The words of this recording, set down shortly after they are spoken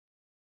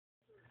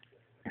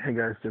Hey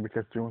guys,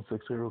 JBCast316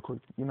 real quick.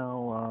 It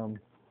was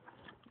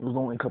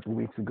only a couple of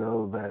weeks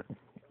ago that,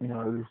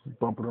 I was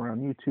bumping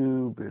around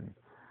YouTube and,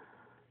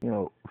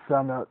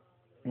 found out,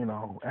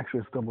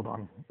 actually stumbled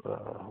on,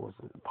 was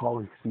it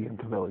Policy and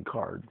Cavelli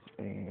cards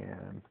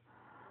and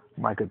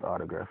Mike at the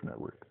Autograph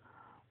Network.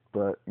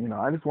 But,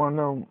 I just want to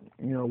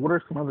know, what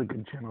are some other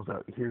good channels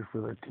out here for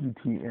the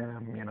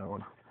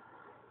TTM,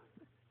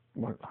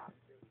 what,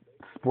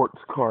 sports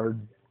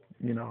card,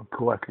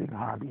 collecting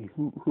hobby?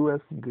 Who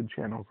has some good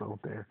channels out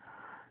there?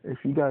 If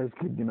you guys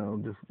could,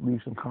 just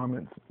leave some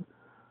comments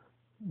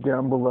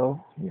down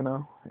below,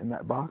 in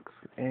that box,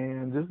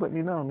 and just let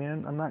me know,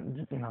 man. I'm not,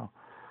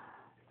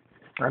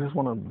 I just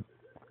want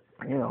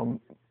to,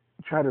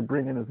 try to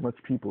bring in as much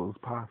people as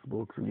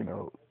possible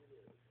to,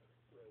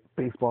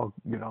 baseball,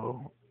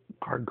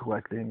 card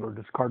collecting or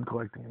just card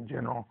collecting in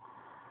general.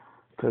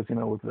 Because,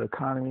 with the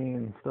economy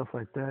and stuff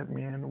like that,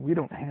 man, we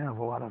don't have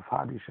a lot of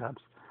hobby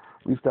shops.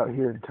 At least out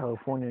here in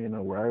California,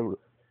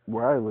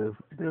 where I live,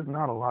 there's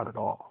not a lot at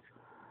all.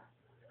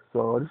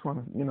 So I just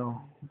want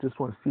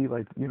to, see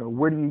like,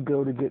 where do you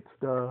go to get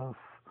stuff,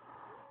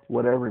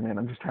 whatever, man.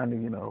 I'm just trying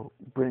to,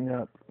 bring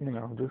up,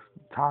 just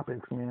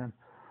topics, man.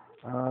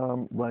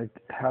 Like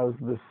how's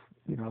this,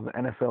 the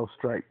NFL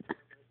strike?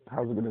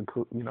 How's it going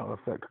to,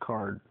 affect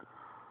card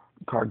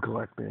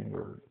collecting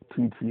or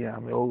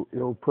TTM?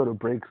 It'll put a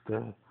brakes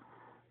to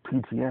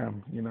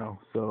PTM,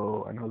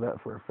 So I know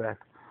that for a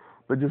fact.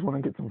 But just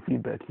want to get some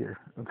feedback here.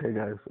 Okay,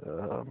 guys.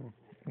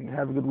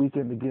 Have a good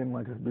weekend again,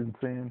 like I've been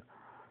saying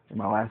in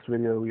my last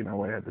video,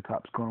 where I had the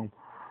Topps Chrome.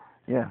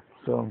 Yeah,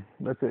 so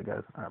that's it,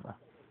 guys. All right, bye.